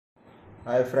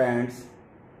Hi friends,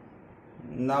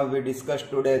 now we discuss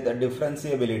today the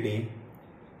differentiability.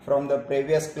 From the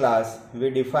previous class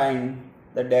we defined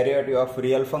the derivative of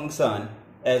real function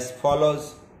as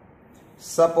follows.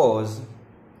 Suppose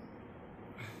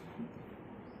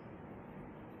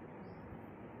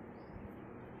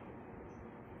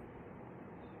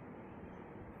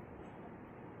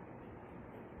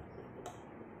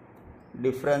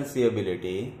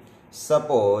differentiability,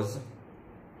 suppose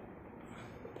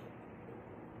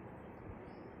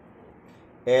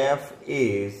f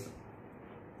is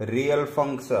real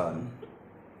function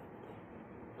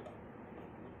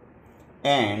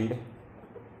and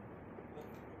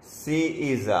c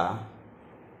is a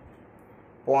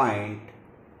point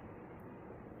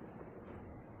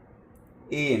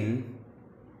in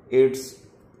its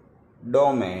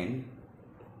domain,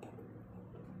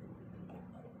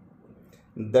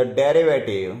 the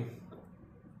derivative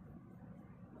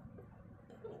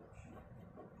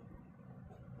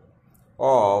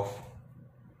of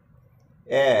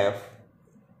f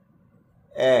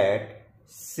at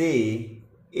c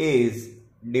is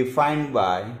defined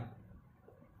by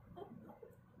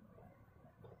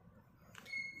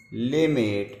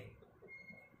limit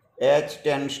h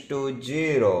tends to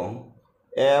 0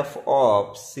 f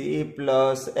of c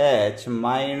plus h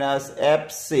minus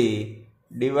fc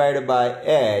divided by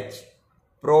h,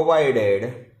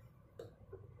 provided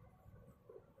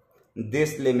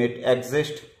this limit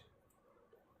exists.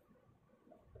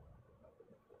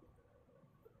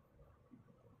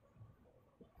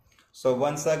 So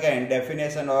once again,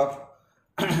 definition of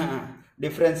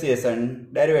differentiation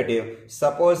derivative.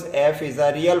 Suppose f is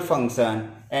a real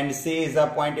function and c is a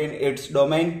point in its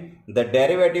domain. The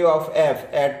derivative of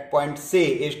f at point c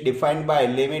is defined by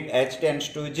limit h tends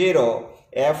to 0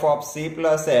 f of c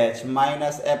plus h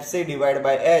minus fc divided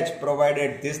by h,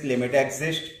 provided this limit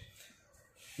exists.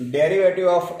 Derivative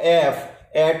of f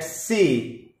at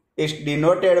c is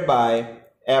denoted by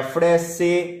f dash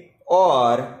c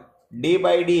or d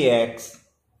by dx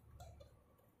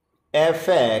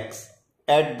fx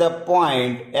at the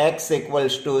point x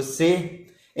equals to c.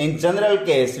 In general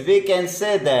case, we can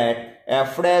say that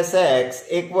f dash x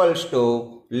equals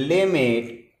to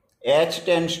limit h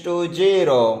tends to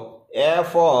 0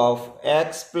 f of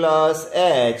x plus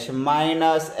h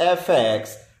minus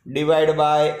fx divided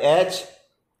by h.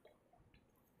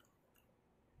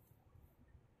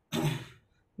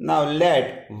 Now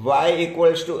let y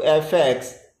equals to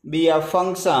fx be a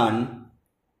function,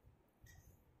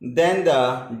 then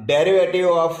the derivative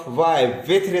of y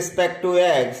with respect to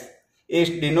x is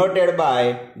denoted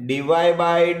by dy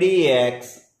by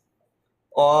dx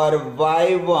or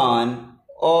y1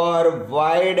 or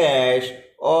y dash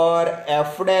or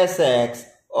f dash x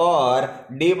or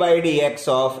d by dx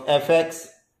of fx.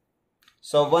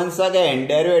 So once again,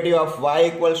 derivative of y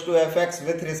equals to fx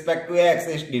with respect to x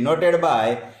is denoted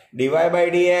by dy by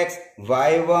dx,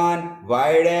 y1,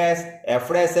 y dash, f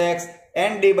dash x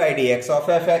and d by dx of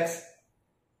fx.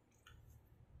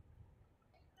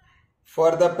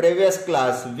 For the previous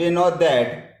class, we know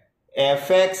that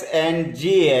fx and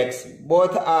gx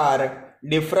both are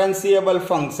differentiable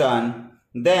function.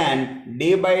 Then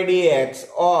d by dx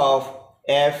of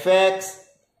fx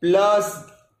plus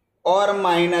or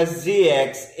minus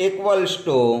gx equals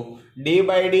to d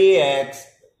by dx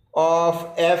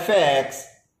of fx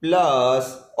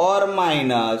plus or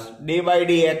minus d by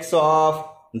dx of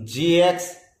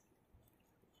gx.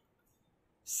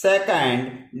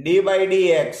 Second, d by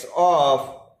dx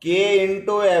of k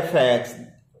into fx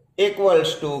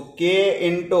equals to k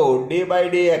into d by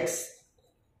dx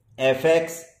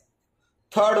fx.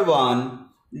 Third one,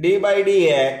 d by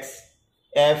dx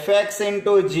fx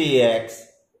into gx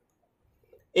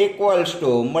equals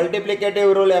to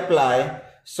multiplicative rule apply.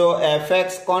 So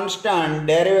fx constant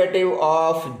derivative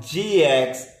of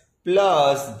gx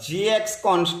plus gx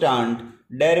constant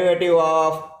derivative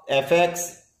of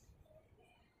fx.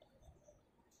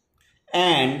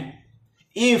 And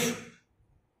if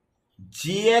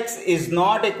gx is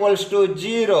not equals to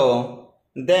 0,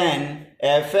 then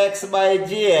fx by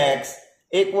gx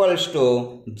equals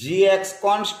to gx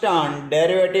constant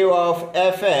derivative of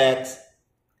fx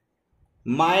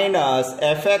minus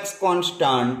fx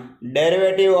constant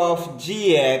derivative of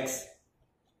gx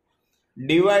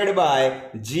divided by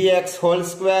gx whole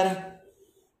square.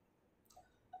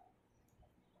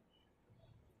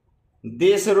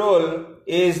 This rule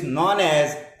is known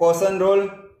as quotient rule.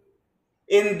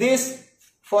 In this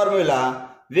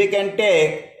formula, we can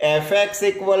take fx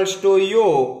equals to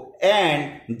u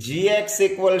and gx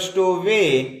equals to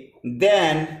v.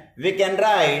 Then we can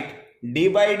write d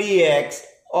by dx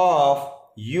of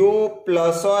u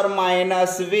plus or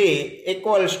minus v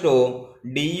equals to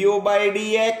du by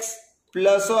dx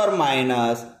plus or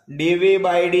minus dv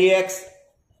by dx.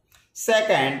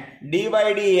 Second, d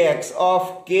by dx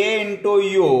of k into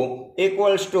u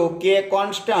equals to k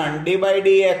constant d by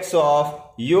dx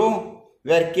of u,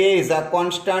 where k is a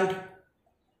constant.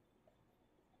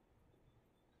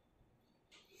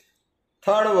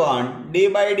 Third one, d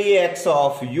by dx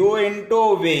of u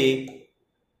into v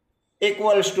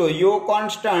equals to u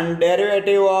constant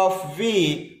derivative of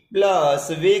v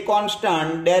plus v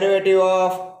constant derivative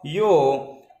of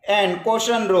u, and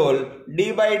quotient rule,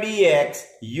 d by dx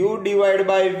u divided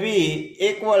by v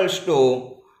equals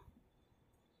to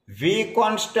v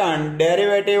constant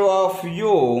derivative of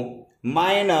u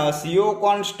minus u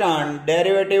constant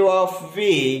derivative of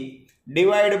v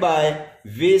divided by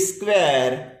v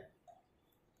square.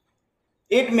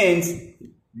 It means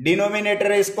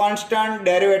denominator is constant,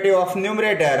 derivative of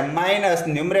numerator minus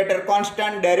numerator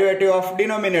constant, derivative of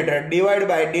denominator divided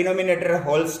by denominator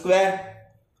whole square.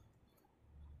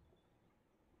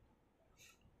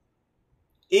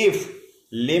 If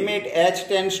limit h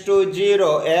tends to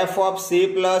 0, f of c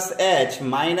plus h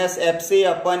minus fc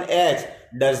upon h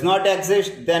does not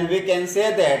exist, then we can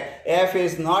say that f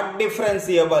is not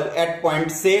differentiable at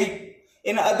point c.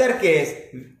 In other case,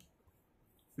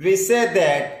 we say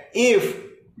that if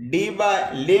d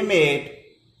by limit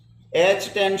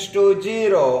h tends to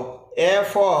 0,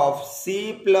 f of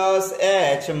c plus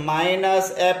h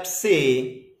minus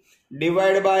fc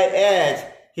divided by h,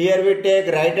 here we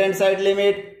take right hand side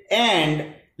limit,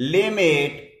 and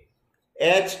limit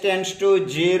h tends to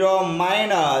 0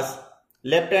 minus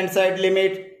left hand side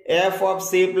limit f of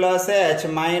c plus h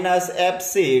minus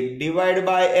fc divided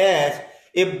by h.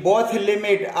 If both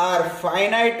limits are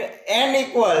finite and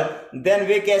equal, then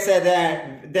we can say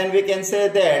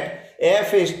that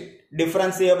f is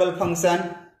differentiable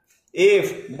function.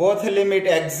 If both limits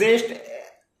exist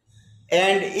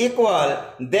and equal,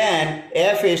 then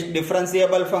f is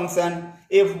differentiable function.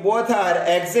 If both are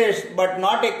exist but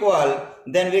not equal,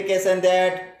 then we can say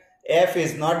that f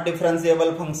is not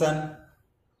differentiable function.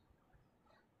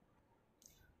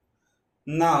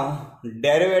 Now,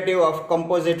 derivative of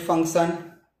composite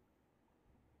function.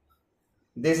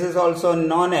 This is also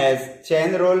known as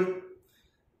chain rule.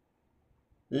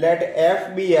 Let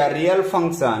f be a real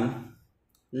function.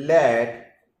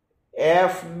 Let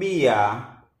f be a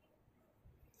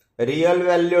real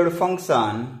valued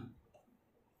function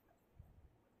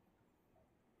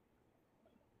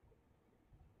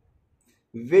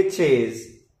which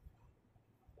is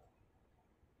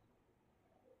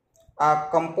a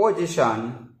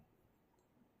composition,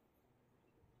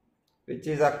 which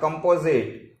is a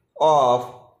composite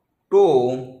of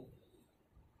two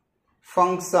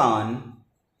functions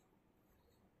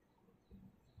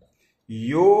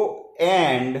u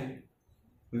and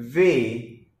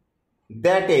v,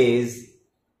 that is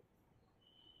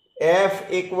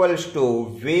f equals to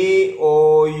v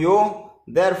o u.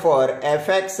 Therefore,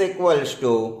 fx equals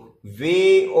to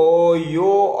v o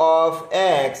u of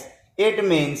x. It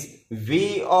means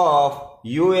v of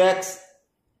ux.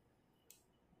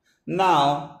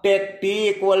 Now take t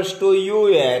equals to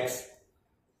ux.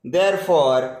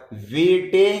 Therefore,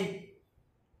 vt.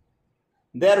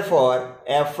 Therefore,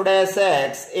 f dash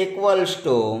x equals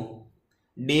to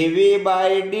dv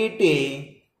by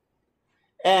dt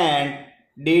and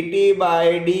dt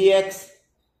by dx.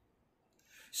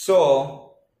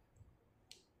 So,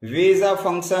 v is a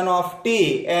function of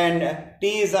t and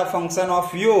t is a function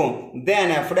of u.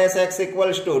 Then f dash x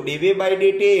equals to dv by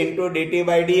dt into dt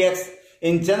by dx.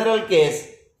 In general case,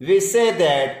 we say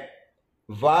that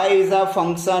y is a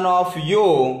function of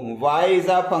u, y is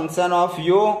a function of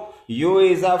u, u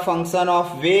is a function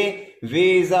of v,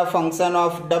 v is a function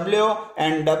of w,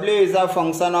 and w is a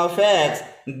function of x.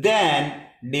 Then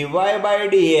dy by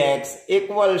dx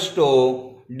equals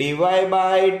to dy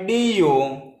by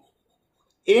du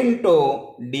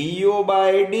into du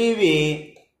by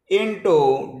dv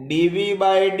into dv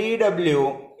by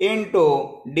dw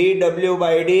into dw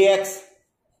by dx.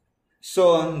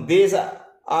 So these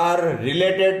are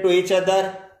related to each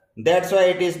other. That's why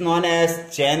it is known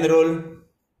as chain rule.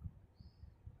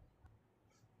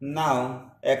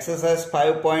 Now exercise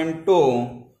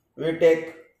 5.2, we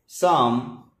take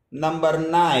sum number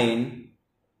 9.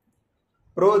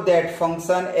 Prove that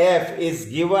function f is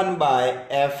given by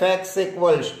fx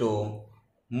equals to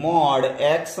mod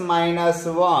x minus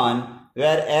 1,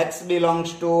 where x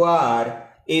belongs to R,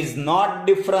 is not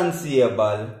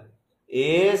differentiable,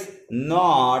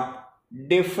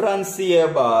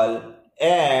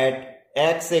 at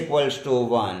x equals to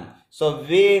 1. So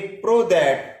we prove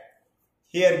that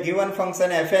here given function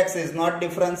fx is not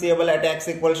differentiable at x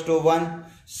equals to 1.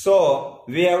 So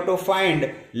we have to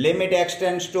find limit x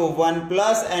tends to 1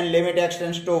 plus and limit x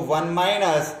tends to 1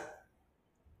 minus.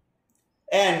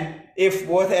 And if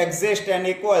both exist and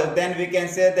equal, then we can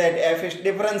say that f is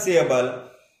differentiable.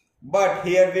 But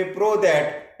here we prove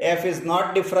that f is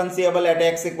not differentiable at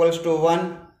x equals to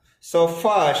 1. So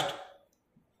first,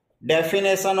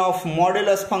 definition of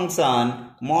modulus function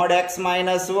mod x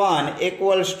minus 1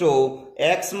 equals to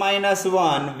x minus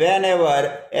 1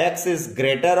 whenever x is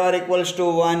greater or equals to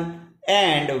 1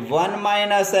 and 1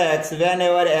 minus x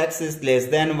whenever x is less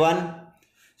than 1.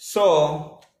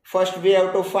 So first we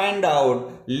have to find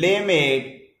out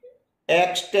limit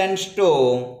x tends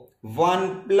to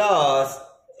 1 plus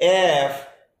f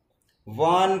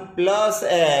 1 plus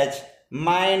h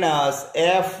minus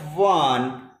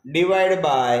f1 divided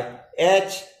by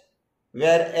h,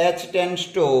 where h tends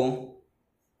to,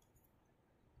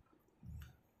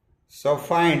 so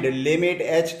find limit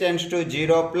h tends to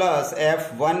 0 plus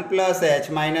f1 plus h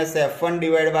minus f1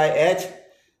 divided by h.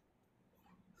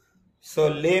 So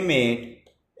limit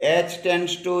h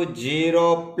tends to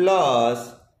 0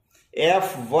 plus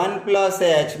f1 plus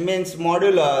h means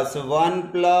modulus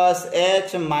 1 plus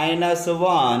h minus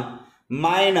 1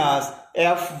 minus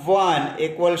f1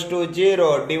 equals to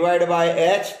 0 divided by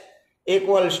h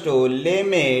equals to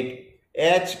limit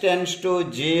h tends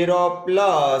to 0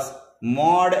 plus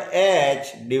mod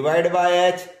h divided by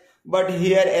h. But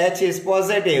here h is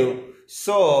positive,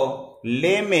 so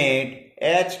limit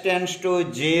h tends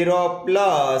to 0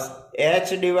 plus h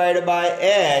divided by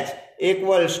h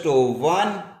equals to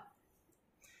 1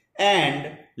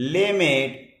 and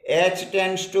limit h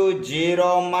tends to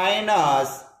 0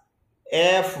 minus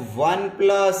f1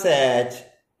 plus h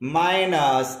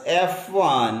minus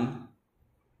f1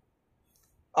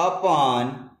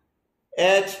 upon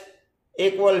h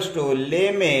equals to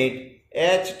limit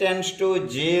h tends to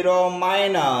 0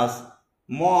 minus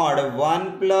mod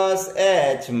 1 plus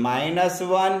h minus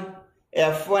 1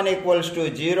 f1 equals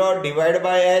to 0 divided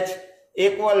by h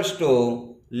equals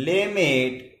to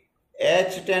limit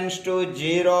h tends to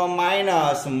 0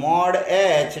 minus mod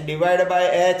h divided by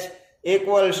h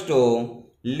equals to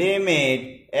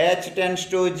limit h tends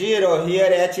to 0.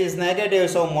 Here h is negative,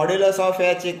 so modulus of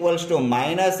h equals to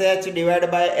minus h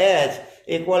divided by h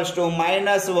equals to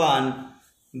minus 1.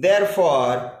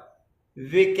 Therefore,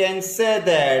 we can say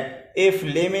that if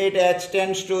limit h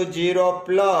tends to 0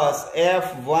 plus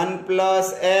f1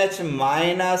 plus h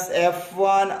minus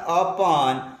f1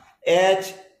 upon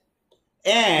h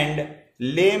and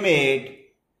limit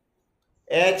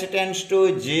h tends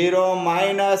to 0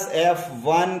 minus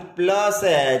f1 plus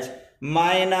h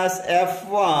minus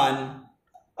f1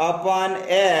 upon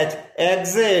h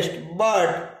exist,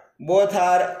 but both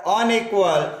are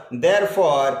unequal.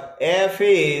 Therefore, f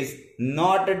is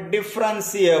not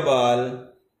differentiable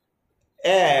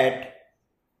at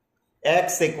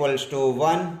x equals to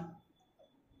 1.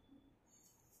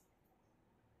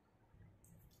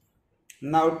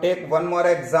 Now take one more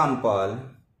example.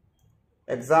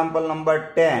 Example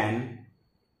number 10.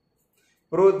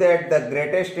 Prove that the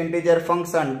greatest integer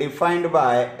function defined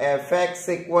by fx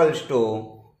equals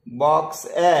to box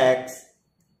x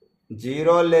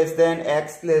 0 less than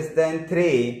x less than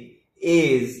 3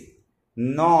 is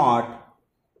not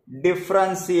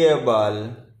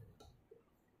differentiable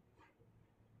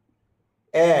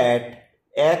at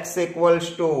x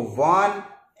equals to 1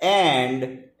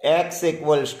 and x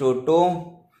equals to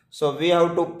 2. So we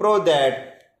have to prove that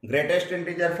greatest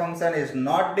integer function is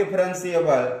not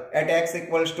differentiable at x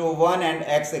equals to 1 and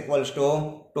x equals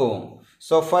to 2.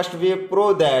 So first we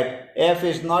prove that f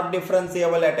is not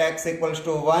differentiable at x equals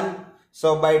to 1.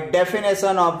 So by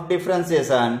definition of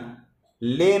differentiation,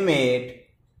 limit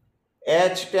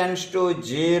h tends to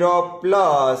 0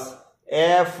 plus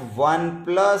f1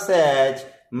 plus h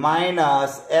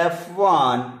minus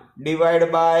f1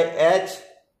 divided by h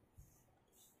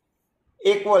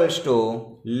equals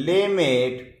to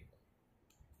limit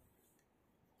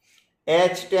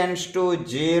h tends to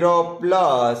 0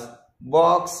 plus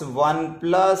box 1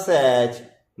 plus h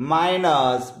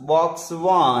minus box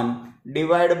 1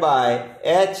 divided by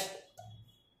h.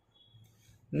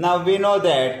 Now we know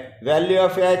that value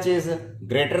of h is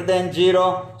greater than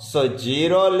 0. So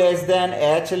 0 less than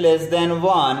h less than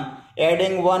 1.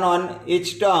 Adding 1 on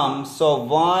each term. So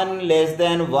 1 less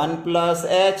than 1 plus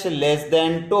h less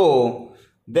than 2.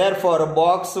 Therefore,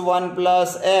 box 1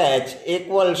 plus h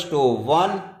equals to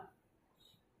 1.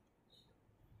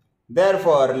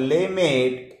 Therefore,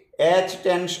 limit h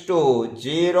tends to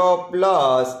 0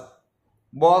 plus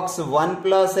box 1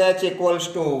 plus h equals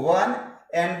to 1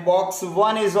 and box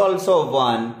 1 is also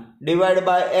 1. divided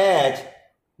by h.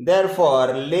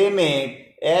 Therefore,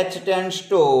 limit h tends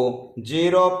to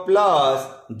 0 plus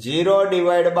 0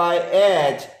 divided by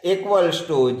h equals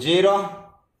to 0.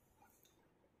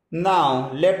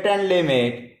 Now, left hand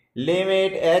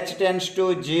limit h tends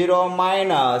to 0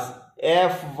 minus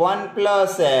f1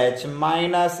 plus h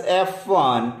minus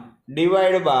f1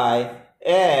 divided by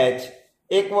h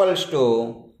equals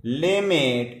to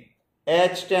limit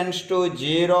h tends to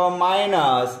 0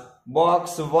 minus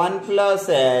box 1 plus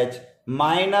h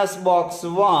minus box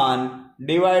 1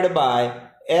 divided by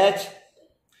h.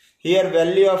 Here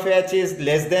value of h is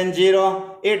less than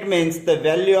 0. It means the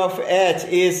value of h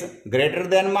is greater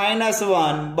than minus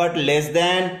 1 but less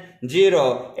than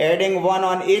 0. Adding 1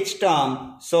 on each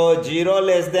term. So 0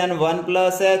 less than 1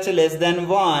 plus h less than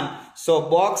 1. So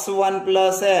box 1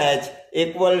 plus h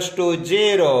equals to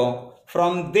 0.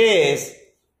 From this,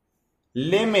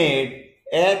 limit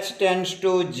h tends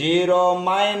to 0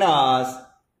 minus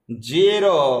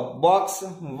 0 box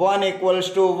 1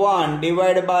 equals to 1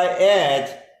 divided by h.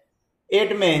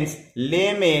 It means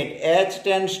limit h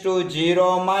tends to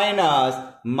 0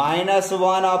 minus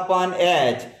 1 upon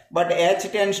h. But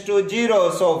h tends to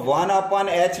 0, so 1 upon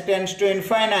h tends to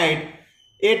infinite.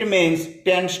 It means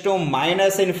tends to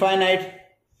minus infinite.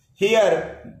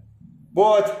 Here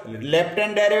both left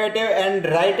hand derivative and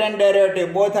right hand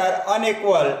derivative both are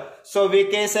unequal. So we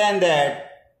can say that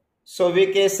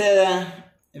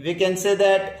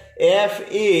f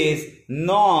is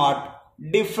not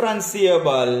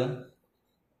differentiable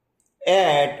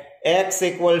at x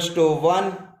equals to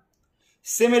 1.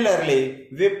 Similarly,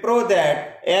 we prove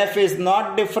that f is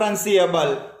not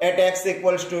differentiable at x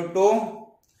equals to 2.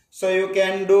 So you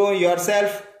can do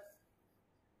yourself.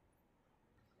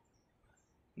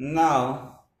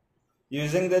 Now,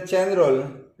 using the chain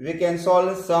rule, we can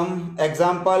solve some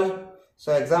example.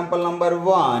 So example number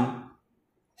 1,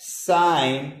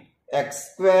 sine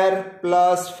x square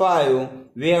plus 5.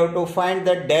 We have to find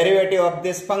the derivative of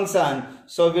this function.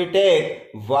 So we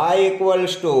take y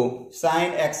equals to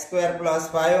sine x square plus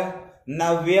 5.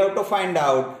 Now we have to find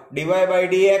out dy by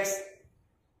dx.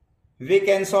 We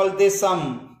can solve this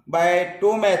sum by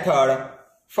two methods.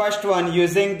 First one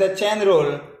using the chain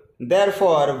rule.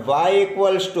 Therefore, y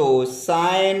equals to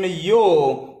sine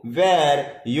u,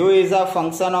 where u is a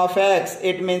function of x.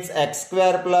 It means x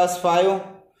square plus 5.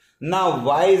 Now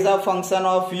y is a function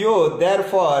of u.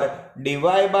 Therefore, dy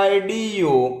by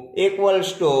du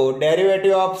equals to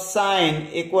derivative of sine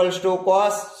equals to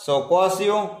cos. So cos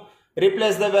u.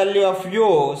 Replace the value of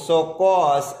u. So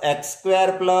cos x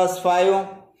square plus 5.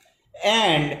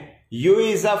 And u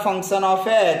is a function of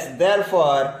x.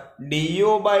 Therefore,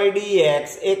 du by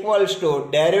dx equals to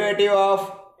derivative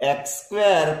of x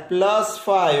square plus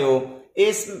 5.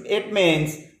 It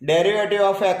means derivative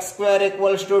of x square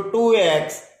equals to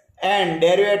 2x. And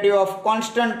derivative of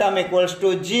constant term equals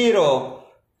to 0.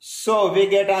 So we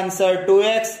get answer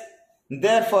 2x.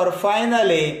 Therefore,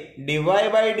 finally, dy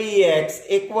by dx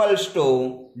equals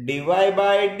to dy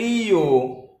by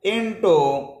du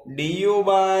into du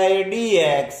by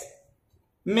dx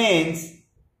means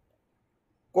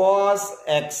cos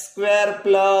x square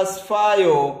plus 5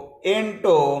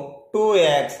 into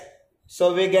 2x.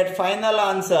 So we get final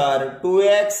answer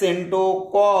 2x into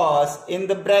cos in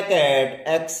the bracket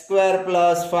x square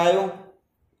plus 5.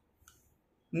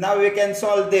 Now we can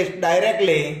solve this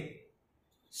directly.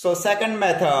 So second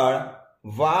method,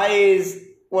 y is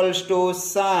equals to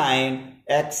sine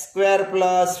x square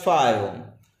plus 5.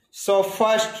 So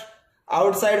first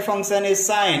outside function is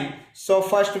sine. So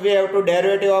first we have to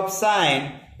derivative of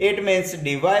sine. It means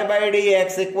dy by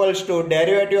dx equals to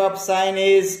derivative of sine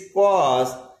is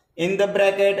cos in the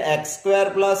bracket x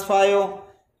square plus 5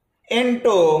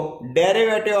 into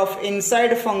derivative of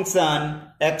inside function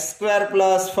x square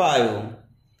plus 5.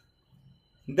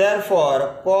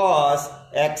 Therefore, cos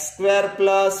x square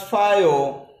plus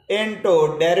 5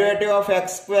 into derivative of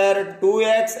x square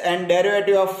 2x and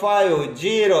derivative of 5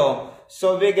 0.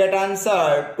 So we get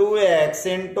answer 2x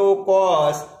into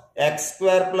cos x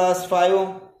square plus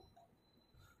 5.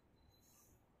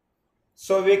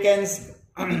 So we can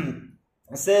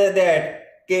say that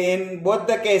in both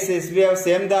the cases we have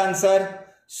same the answer.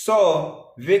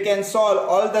 So we can solve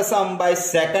all the sum by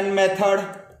second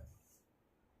method.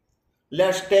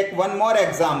 Let's take one more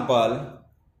example.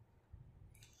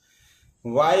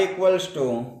 Y equals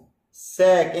to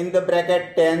sec in the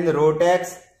bracket 10 root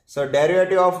x. So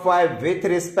derivative of y with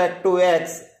respect to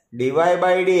x dy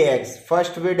by dx.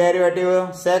 First we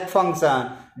derivative sec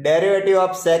function. Derivative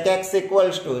of sec x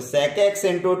equals to sec x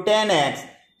into 10x.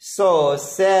 So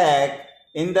sec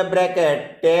in the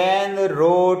bracket 10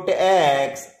 root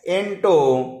x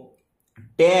into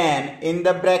tan in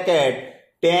the bracket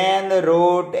tan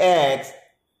root x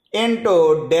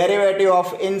into derivative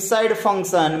of inside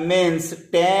function means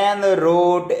tan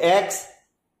root x.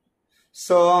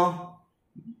 So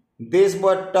these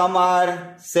both terms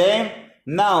are same.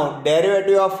 Now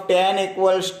derivative of tan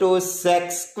equals to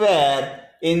sec square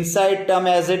inside term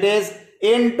as it is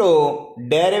into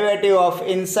derivative of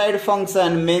inside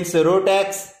function means root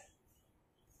x.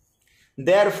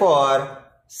 Therefore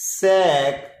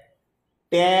sec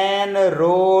tan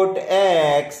root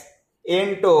x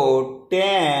into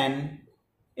tan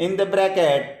in the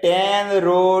bracket tan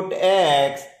root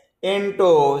x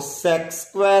into sec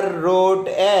square root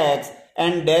x,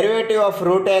 and derivative of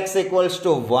root x equals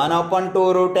to 1 upon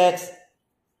 2 root x.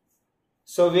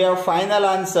 So we have final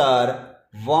answer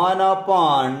 1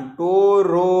 upon 2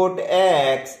 root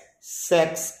x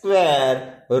sec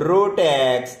square root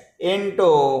x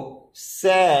into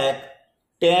sec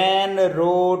tan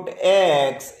root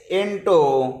x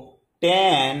into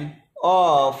tan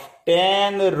of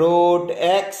tan root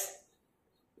x.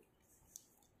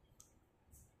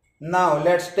 Now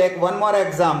let's take one more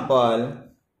example.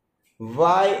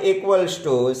 Y equals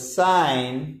to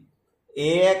sine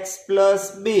ax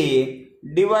plus b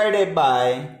divided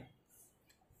by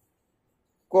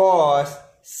cos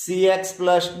cx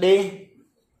plus d.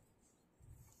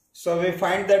 So we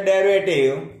find the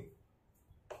derivative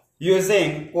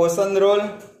using quotient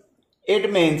rule.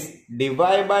 It means dy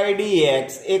by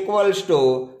dx equals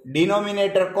to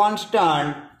denominator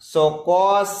constant. So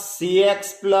cos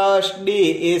cx plus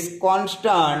d is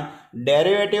constant.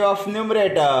 Derivative of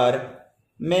numerator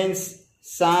means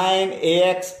sin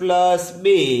ax plus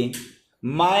b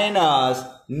minus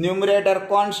numerator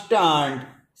constant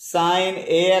sin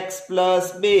ax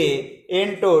plus b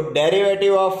into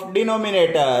derivative of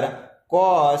denominator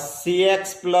cos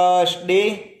cx plus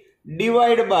d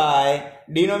divided by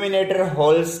denominator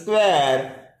whole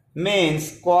square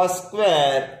means cos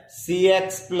square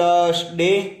cx plus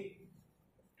d.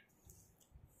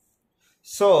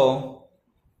 So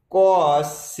cos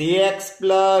cx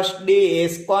plus d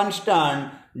is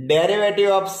constant.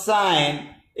 Derivative of sin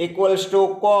equals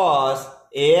to cos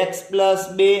ax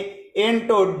plus b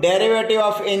into derivative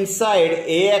of inside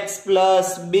ax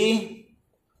plus b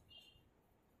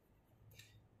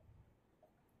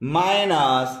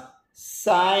minus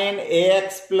sin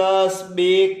ax plus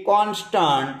b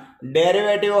constant.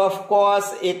 Derivative of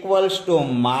cos equals to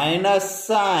minus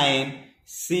sin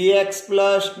cx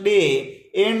plus d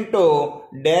into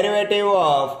derivative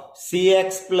of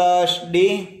cx plus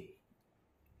d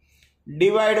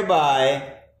divided by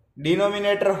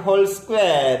denominator whole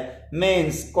square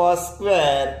means cos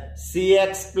square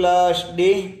cx plus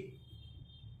d.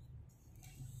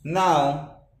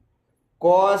 Now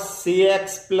cos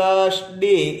cx plus d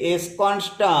is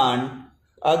constant.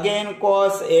 Again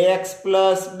cos ax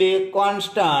plus b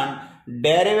constant.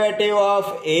 Derivative of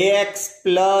ax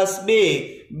plus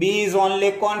b, b is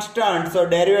only constant, so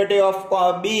derivative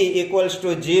of b equals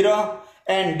to 0,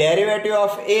 and derivative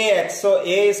of ax, so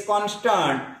a is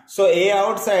constant, so a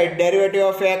outside,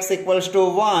 derivative of x equals to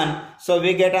 1, so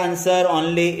we get answer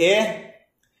only a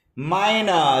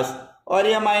minus, or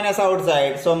a minus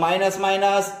outside, so minus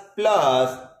minus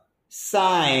plus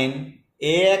sin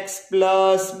ax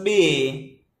plus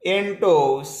b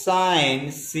into sin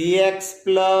cx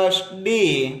plus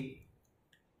d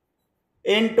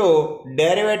into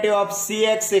derivative of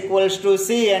cx equals to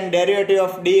c and derivative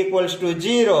of d equals to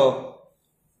 0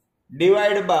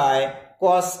 divided by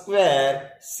cos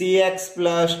square cx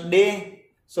plus d.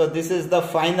 So this is the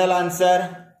final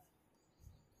answer.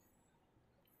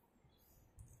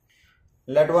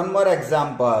 Let one more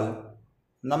example.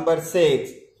 Number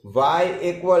 6. Y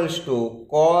equals to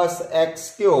cos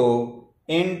x cube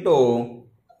into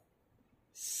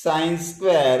sin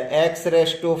square x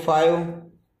raised to 5.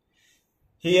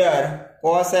 Here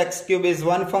cos x cube is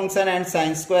one function and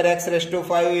sin square x raised to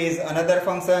 5 is another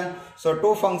function. So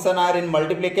two functions are in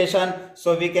multiplication.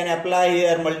 So we can apply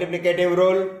here multiplicative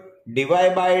rule. Dy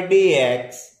by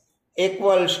dx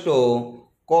equals to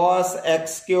cos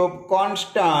x cube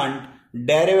constant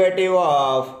derivative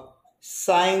of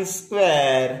sin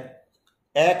square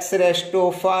x raised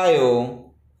to 5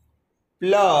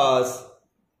 plus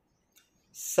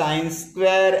sin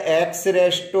square x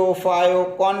raised to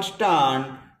 5 constant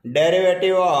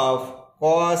derivative of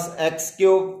cos x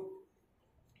cube.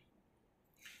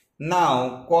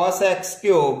 Now cos x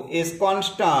cube is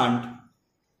constant.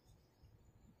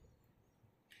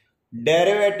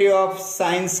 Derivative of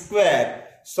sin square.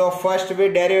 So first we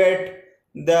derivate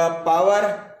the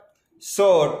power.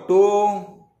 So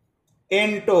 2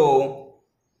 into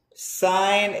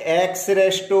sin x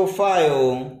raised to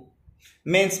 5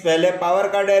 means पहले power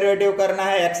का derivative करना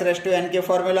है x raise to n के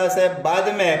formula से,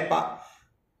 बाद में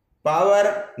power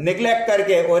neglect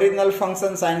करके original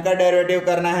function sine का डेरिवेटिव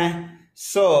करना है।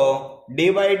 सो D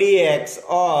by D x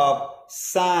of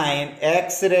sine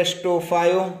x raise to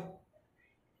 5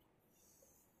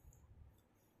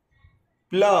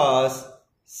 plus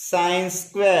sine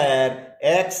square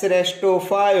x raise to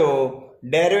 5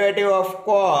 derivative of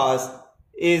cos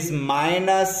is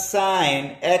minus sin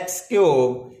x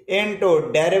cube into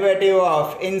derivative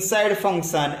of inside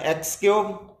function x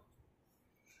cube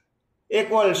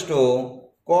equals to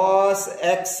cos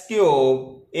x cube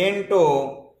into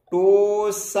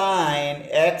 2 sin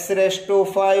x raised to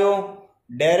 5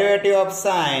 derivative of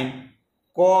sin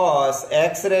cos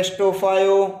x raised to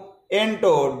 5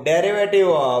 into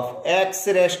derivative of x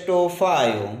raised to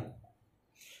 5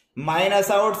 minus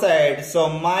outside, so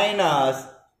minus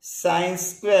sin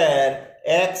square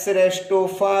x raised to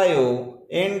 5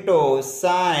 into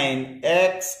sin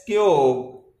x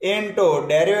cube into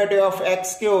derivative of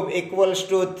x cube equals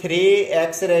to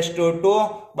 3x raised to 2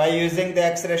 by using the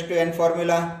x raised to n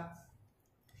formula.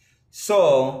 So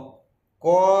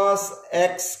cos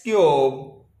x cube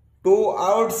 2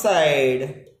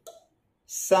 outside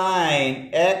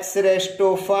sin x raised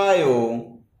to 5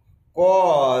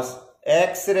 cos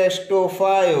x raised to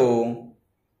 5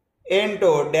 into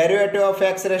derivative of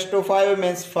x raised to 5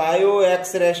 means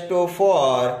 5x raised to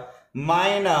 4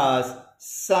 minus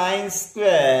sin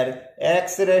square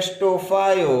x raised to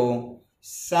 5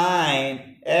 sin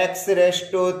x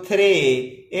raised to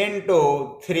 3 into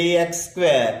 3x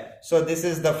square. So this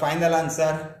is the final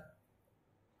answer.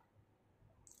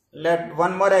 Let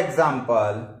one more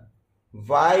example.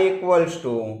 Y equals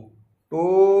to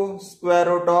 2 square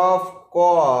root of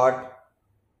cot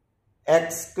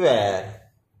x square.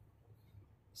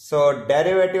 So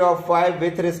derivative of y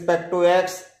with respect to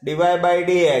x, dy by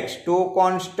dx, 2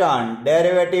 constant,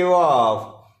 derivative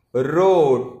of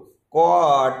root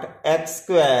cot x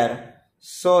square.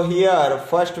 So here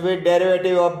first with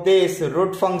derivative of this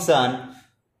root function.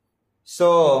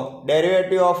 So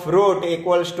derivative of root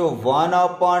equals to 1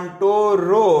 upon 2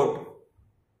 root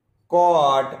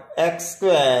cot x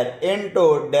square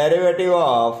into derivative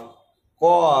of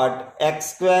cot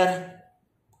x square.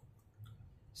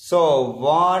 So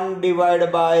 1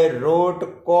 divided by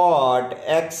root cot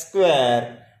x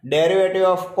square, derivative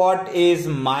of cot is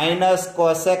minus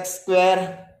cos x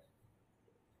square,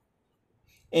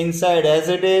 inside as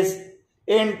it is,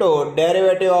 into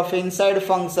derivative of inside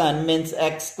function means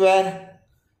x square.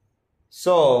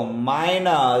 So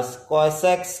minus cos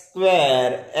x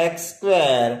square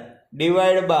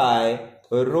divided by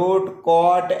root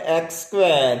cot x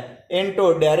square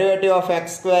into derivative of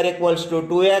x square equals to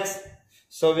 2x.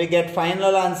 So we get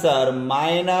final answer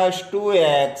minus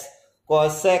 2x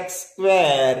cos x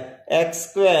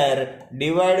square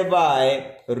divided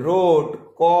by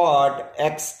root cot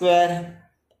x square.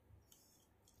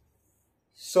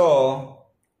 So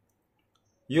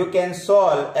you can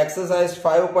solve exercise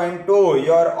 5.2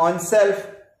 your own self.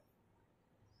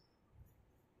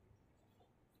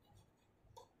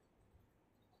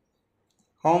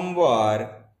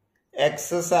 Homework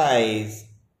exercise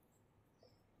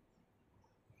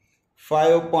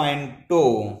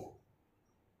 5.2